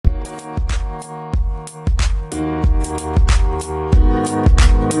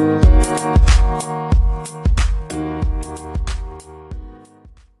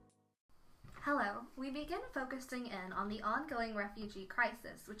focusing in on the ongoing refugee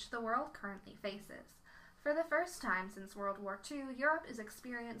crisis which the world currently faces. For the first time since World War II, Europe is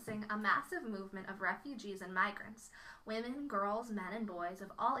experiencing a massive movement of refugees and migrants, women, girls, men, and boys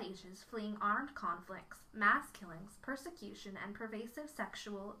of all ages fleeing armed conflicts, mass killings, persecution, and pervasive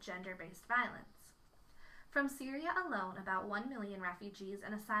sexual, gender-based violence. From Syria alone, about 1 million refugees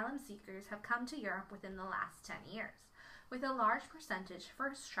and asylum seekers have come to Europe within the last 10 years, with a large percentage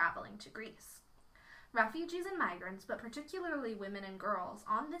first traveling to Greece. Refugees and migrants, but particularly women and girls,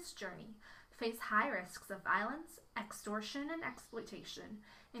 on this journey face high risks of violence, extortion, and exploitation,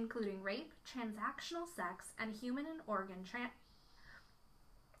 including rape, transactional sex, and human and organ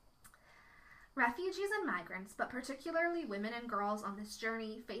Refugees and migrants, but particularly women and girls on this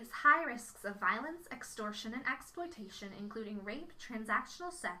journey, face high risks of violence, extortion, and exploitation, including rape,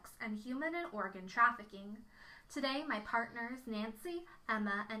 transactional sex, and human and organ trafficking. Today, my partners Nancy,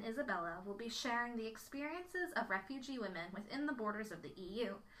 Emma, and Isabella will be sharing the experiences of refugee women within the borders of the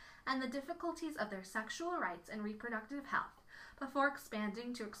EU and the difficulties of their sexual rights and reproductive health, before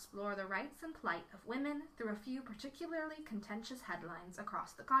expanding to explore the rights and plight of women through a few particularly contentious headlines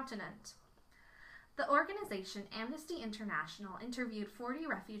across the continent. The organization Amnesty International interviewed 40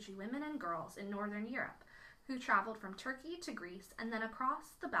 refugee women and girls in Northern Europe who traveled from Turkey to Greece and then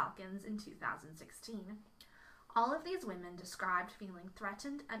across the Balkans in 2016. All of these women described feeling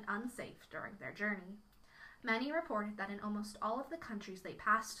threatened and unsafe during their journey. Many reported that in almost all of the countries they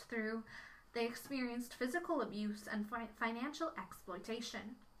passed through, they experienced physical abuse and financial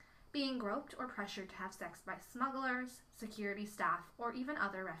exploitation, being groped or pressured to have sex by smugglers, security staff, or even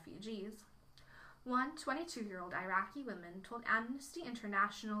other refugees. One 22-year-old Iraqi woman told Amnesty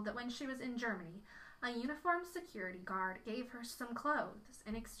International that when she was in Germany, a uniformed security guard gave her some clothes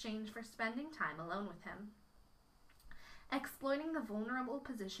in exchange for spending time alone with him. Exploiting the vulnerable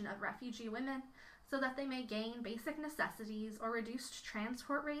position of refugee women so that they may gain basic necessities or reduced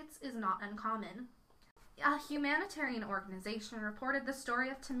transport rates is not uncommon. A humanitarian organization reported the story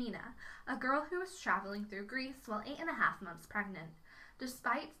of Tamina, a girl who was traveling through Greece while 8.5 months pregnant.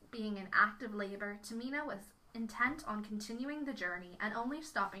 Despite being in active labor, Tamina was intent on continuing the journey and only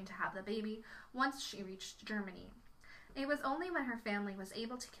stopping to have the baby once she reached Germany. It was only when her family was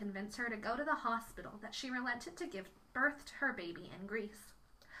able to convince her to go to the hospital that she relented to give birth to her baby in Greece.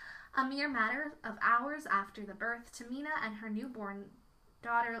 A mere matter of hours after the birth, Tamina and her newborn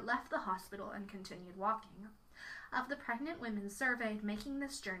daughter left the hospital and continued walking. Of the pregnant women surveyed making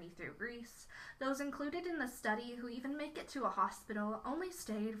this journey through Greece, those included in the study who even make it to a hospital only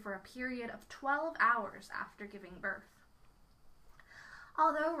stayed for a period of 12 hours after giving birth.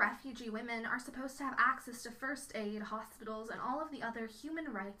 Although refugee women are supposed to have access to first aid, hospitals, and all of the other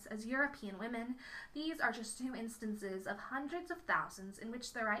human rights as European women, these are just 2 instances of hundreds of thousands in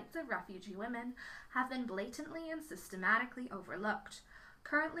which the rights of refugee women have been blatantly and systematically overlooked.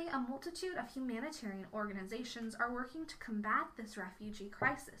 Currently, a multitude of humanitarian organizations are working to combat this refugee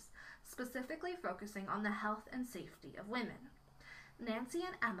crisis, specifically focusing on the health and safety of women. Nancy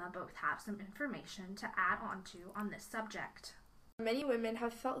and Emma both have some information to add on to on this subject. Many women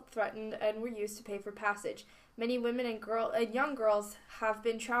have felt threatened and were used to pay for passage. Many women and young girls have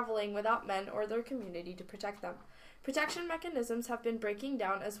been traveling without men or their community to protect them. Protection mechanisms have been breaking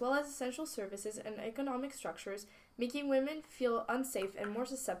down, as well as essential services and economic structures, making women feel unsafe and more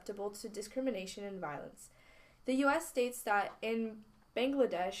susceptible to discrimination and violence. The U.S. states that in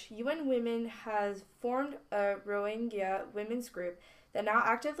Bangladesh, UN Women has formed a Rohingya women's group that now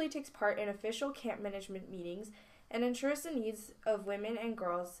actively takes part in official camp management meetings and ensures the needs of women and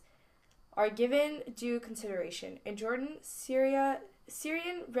girls are given due consideration. In Jordan,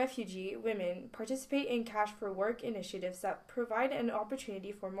 Syrian refugee women participate in Cash for Work initiatives that provide an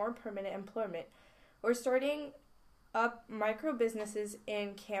opportunity for more permanent employment or starting up micro businesses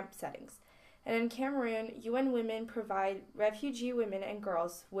in camp settings. And in Cameroon, UN Women provide refugee women and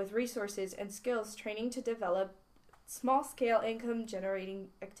girls with resources and skills training to develop small-scale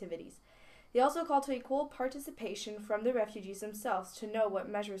income-generating activities. They also call to equal participation from the refugees themselves to know what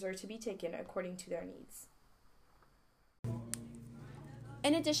measures are to be taken according to their needs.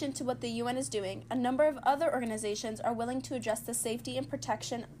 In addition to what the UN is doing, a number of other organizations are willing to address the safety and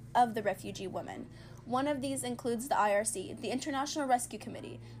protection of the refugee women. One of these includes the IRC, the International Rescue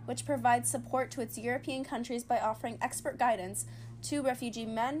Committee, which provides support to its European countries by offering expert guidance to refugee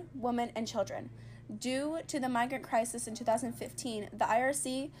men, women, and children. Due to the migrant crisis in 2015, the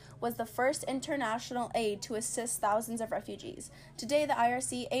IRC was the first international aid to assist thousands of refugees. Today, the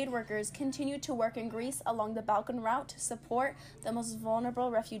IRC aid workers continue to work in Greece along the Balkan route to support the most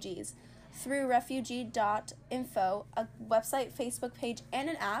vulnerable refugees. through refugee.info, a website, Facebook page, and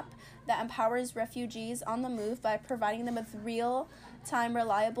an app that empowers refugees on the move by providing them with real-time,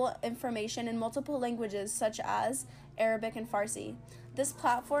 reliable information in multiple languages such as Arabic and Farsi. This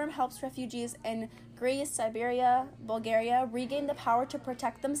platform helps refugees in Greece, Siberia, Bulgaria regain the power to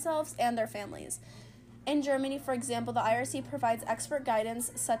protect themselves and their families. In Germany, for example, the IRC provides expert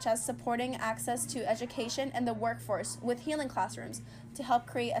guidance such as supporting access to education and the workforce with healing classrooms to help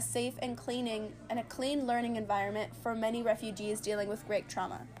create a safe and a clean learning environment for many refugees dealing with great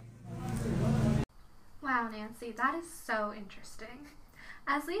trauma. Wow, Nancy, that is so interesting.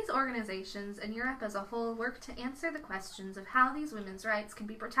 As these organizations and Europe as a whole work to answer the questions of how these women's rights can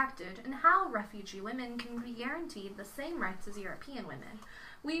be protected and how refugee women can be guaranteed the same rights as European women,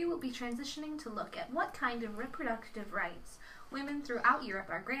 we will be transitioning to look at what kind of reproductive rights women throughout Europe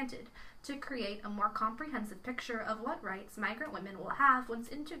are granted to create a more comprehensive picture of what rights migrant women will have once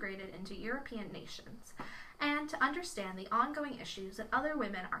integrated into European nations, and to understand the ongoing issues that other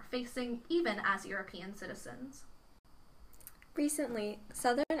women are facing even as European citizens. Recently,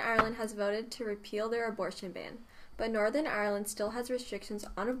 Southern Ireland has voted to repeal their abortion ban, but Northern Ireland still has restrictions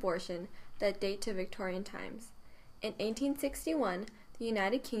on abortion that date to Victorian times. In 1861, the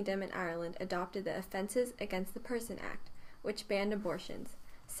United Kingdom and Ireland adopted the Offences Against the Person Act, which banned abortions.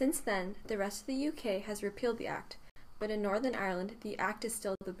 Since then, the rest of the UK has repealed the act, but in Northern Ireland, the act is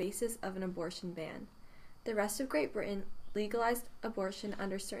still the basis of an abortion ban. The rest of Great Britain legalized abortion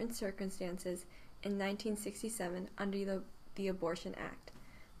under certain circumstances in 1967 under the Abortion Act.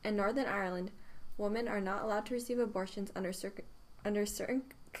 In Northern Ireland, women are not allowed to receive abortions under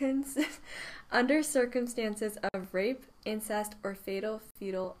circumstances of rape, incest, or fatal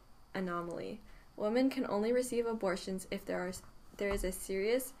fetal anomaly. Women can only receive abortions if there is a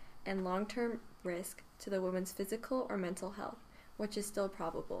serious and long-term risk to the woman's physical or mental health, which is still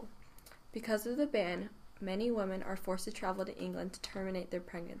probable. Because of the ban, many women are forced to travel to England to terminate their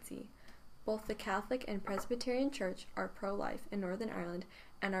pregnancy. Both the Catholic and Presbyterian Church are pro-life in Northern Ireland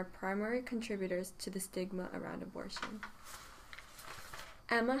and are primary contributors to the stigma around abortion.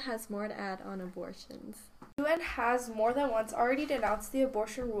 Emma has more to add on abortions. The UN has more than once already denounced the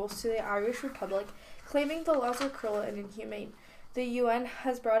abortion rules to the Irish Republic, claiming the laws are cruel and inhumane. The UN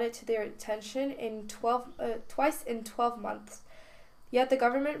has brought it to their attention twice in 12 months, yet the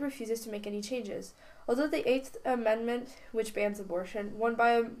government refuses to make any changes. Although the Eighth Amendment, which bans abortion, won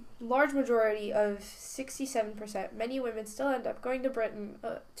by a large majority of 67%, many women still end up going to Britain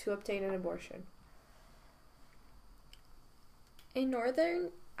to obtain an abortion. A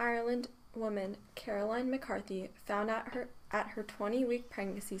Northern Ireland woman, Caroline McCarthy, found at her 20-week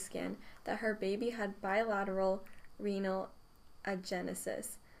pregnancy scan that her baby had bilateral renal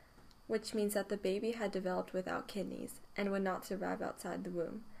agenesis, which means that the baby had developed without kidneys and would not survive outside the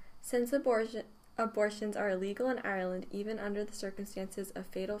womb. Since abortions are illegal in Ireland even under the circumstances of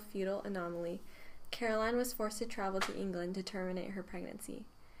fatal fetal anomaly, Caroline was forced to travel to England to terminate her pregnancy.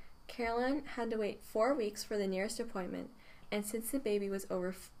 Caroline had to wait 4 weeks for the nearest appointment, and since the baby was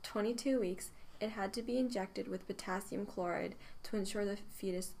over 22 weeks, it had to be injected with potassium chloride to ensure the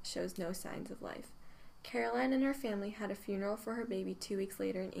fetus shows no signs of life. Caroline and her family had a funeral for her baby 2 weeks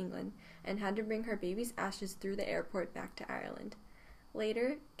later in England and had to bring her baby's ashes through the airport back to Ireland.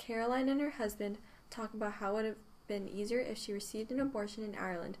 Later, Caroline and her husband talk about how it would have been easier if she received an abortion in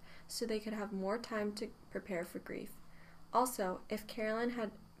Ireland so they could have more time to prepare for grief. Also, if Caroline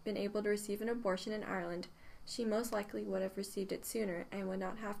had been able to receive an abortion in Ireland, she most likely would have received it sooner and would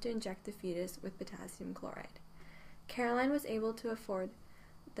not have to inject the fetus with potassium chloride. Caroline was able to afford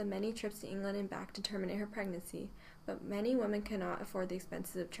the many trips to England and back to terminate her pregnancy, but many women cannot afford the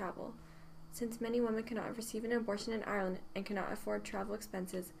expenses of travel. Since many women cannot receive an abortion in Ireland and cannot afford travel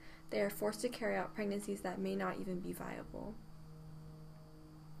expenses, they are forced to carry out pregnancies that may not even be viable.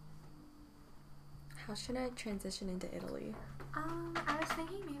 How should I transition into Italy? I was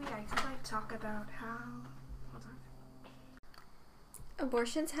thinking maybe I could talk about how... Hold on.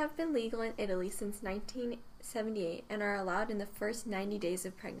 Abortions have been legal in Italy since 1978 and are allowed in the first 90 days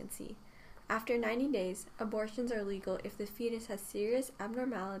of pregnancy. After 90 days, abortions are legal if the fetus has serious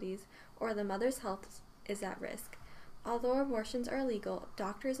abnormalities or the mother's health is at risk. Although abortions are legal,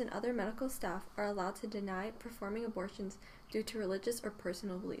 doctors and other medical staff are allowed to deny performing abortions due to religious or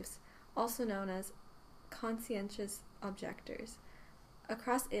personal beliefs, also known as conscientious objectors.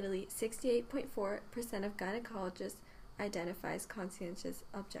 Across Italy, 68.4% of gynecologists identify as conscientious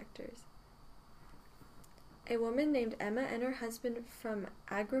objectors. A woman named Emma and her husband from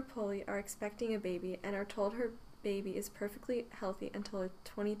Agripoli are expecting a baby and are told her baby is perfectly healthy until a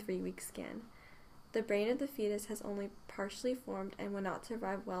 23-week scan. The brain of the fetus has only partially formed and would not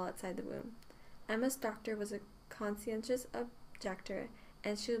survive well outside the womb. Emma's doctor was a conscientious objector,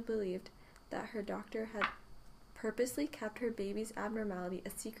 and she believed that her doctor had purposely kept her baby's abnormality a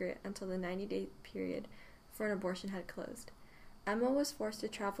secret until the 90-day period for an abortion had closed. Emma was forced to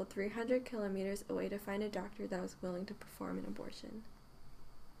travel 300 kilometers away to find a doctor that was willing to perform an abortion.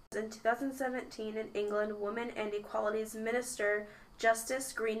 In 2017 in England, Women and Equalities Minister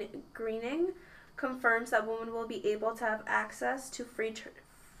Justice Greening confirms that women will be able to have access to free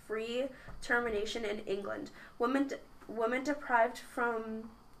termination in England. Women deprived from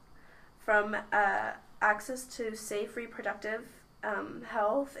access to safe reproductive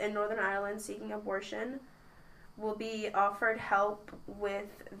health in Northern Ireland seeking abortion will be offered help with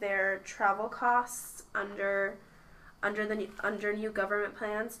their travel costs under new government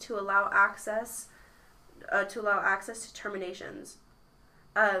plans to allow access to terminations.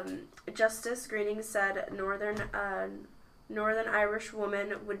 Justice Greening said Northern Irish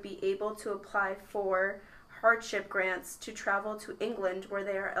women would be able to apply for hardship grants to travel to England, where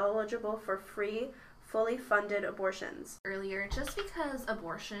they are eligible for free, fully funded abortions. Earlier, just because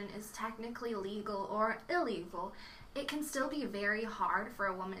abortion is technically legal or illegal, it can still be very hard for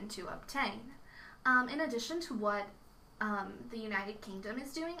a woman to obtain. In addition to what the United Kingdom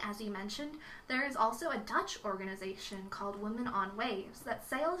is doing, as you mentioned, there is also a Dutch organization called Women on Waves that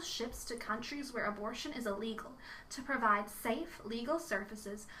sails ships to countries where abortion is illegal to provide safe legal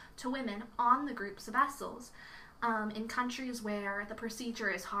services to women on the group's vessels in countries where the procedure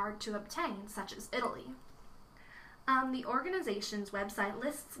is hard to obtain, such as Italy. The organization's website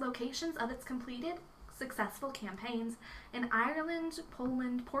lists locations of its completed successful campaigns in Ireland,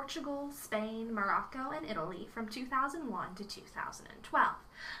 Poland, Portugal, Spain, Morocco, and Italy from 2001 to 2012.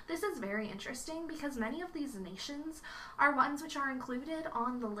 This is very interesting because many of these nations are ones which are included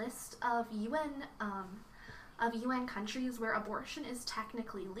on the list of UN countries where abortion is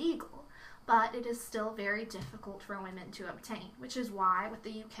technically legal, but it is still very difficult for women to obtain, which is why what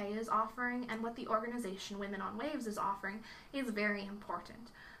the UK is offering and what the organization Women on Waves is offering is very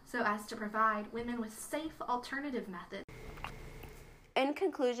important, so as to provide women with safe alternative methods. In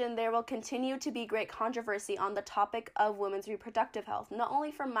conclusion, there will continue to be great controversy on the topic of women's reproductive health, not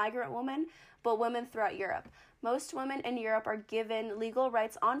only for migrant women, but women throughout Europe. Most women in Europe are given legal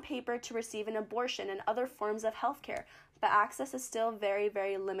rights on paper to receive an abortion and other forms of health care, but access is still very,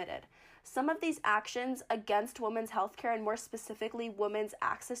 very limited. Some of these actions against women's health care, and more specifically women's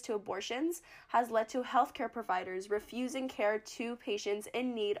access to abortions, has led to healthcare providers refusing care to patients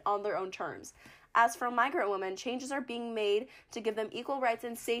in need on their own terms. As for migrant women, changes are being made to give them equal rights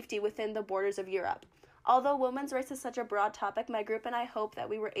and safety within the borders of Europe. Although women's rights is such a broad topic, my group and I hope that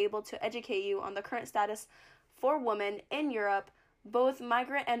we were able to educate you on the current status for women in Europe, both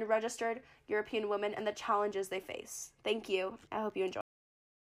migrant and registered European women, and the challenges they face. Thank you. I hope you enjoy.